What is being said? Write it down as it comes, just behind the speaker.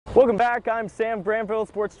Welcome back. I'm Sam Granville,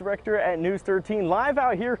 Sports Director at News 13, live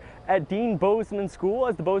out here at Dean Bozeman School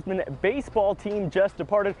as the Bozeman baseball team just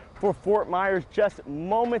departed for Fort Myers just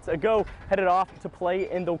moments ago, headed off to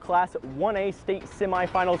play in the Class 1A state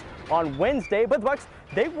semifinals on Wednesday. But the Bucks,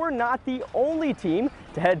 they were not the only team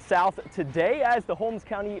to head south today, as the Holmes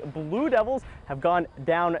County Blue Devils have gone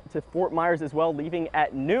down to Fort Myers as well, leaving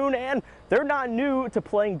at noon. And they're not new to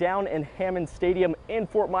playing down in Hammond Stadium in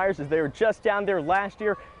Fort Myers, as they were just down there last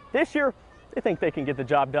year. This year, they think they can get the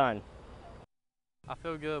job done. I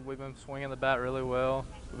feel good. We've been swinging the bat really well.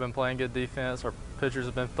 We've been playing good defense. Our pitchers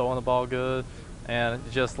have been throwing the ball good. And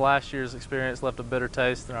just last year's experience left a bitter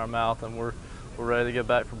taste in our mouth, and we're ready to get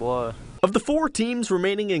back for blood. Of the 4 teams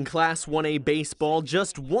remaining in Class 1A baseball,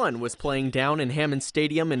 just one was playing down in Hammond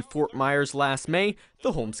Stadium in Fort Myers last May,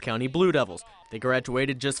 the Holmes County Blue Devils. They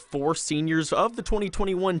graduated just 4 seniors of the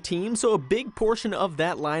 2021 team, so a big portion of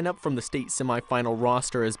that lineup from the state semifinal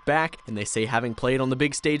roster is back, and they say having played on the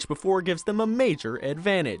big stage before gives them a major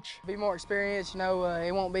advantage. Be more experienced,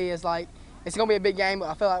 it won't be as it's going to be a big game, but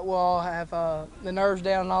I feel like we'll all have the nerves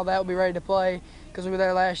down and all that. We'll be ready to play because we were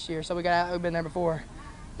there last year, so we've been there before.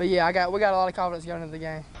 But yeah, we got a lot of confidence going into the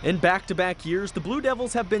game. In back-to-back years, the Blue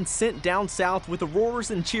Devils have been sent down south with the roars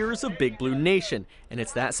and cheers of Big Blue Nation, and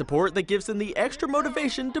it's that support that gives them the extra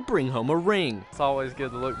motivation to bring home a ring. It's always good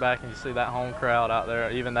to look back and you see that home crowd out there,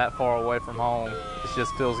 even that far away from home. It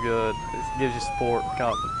just feels good. It gives you support and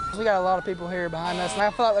confidence. We got a lot of people here behind us, and I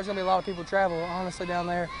feel like there's going to be a lot of people travel, honestly, down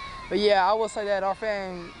there. But yeah, I will say that our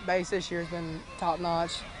fan base this year has been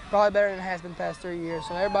top-notch, probably better than it has been the past 3 years.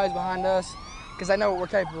 So everybody's behind us, because they know what we're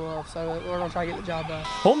capable of, so we're going to try to get the job done.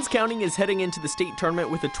 Holmes County is heading into the state tournament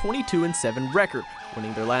with a 22-7 record,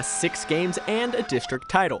 winning their last 6 games and a district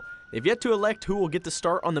title. They've yet to elect who will get to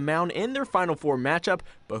start on the mound in their Final Four matchup,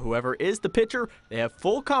 but whoever is the pitcher, they have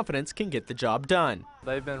full confidence can get the job done.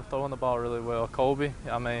 They've been throwing the ball really well. Colby,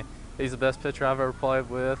 he's the best pitcher I've ever played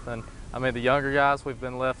with, and the younger guys, we've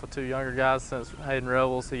been left with 2 younger guys since Hayden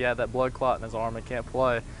Rebels. He had that blood clot in his arm and can't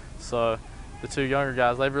play, so the 2 younger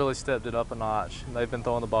guys, they've really stepped it up a notch. They've been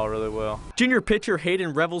throwing the ball really well. Junior pitcher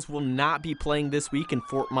Hayden Revels will not be playing this week in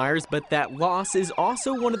Fort Myers, but that loss is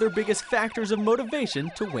also one of their biggest factors of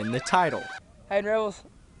motivation to win the title. Hayden Revels,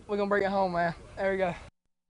 we're going to bring it home, man. There we go.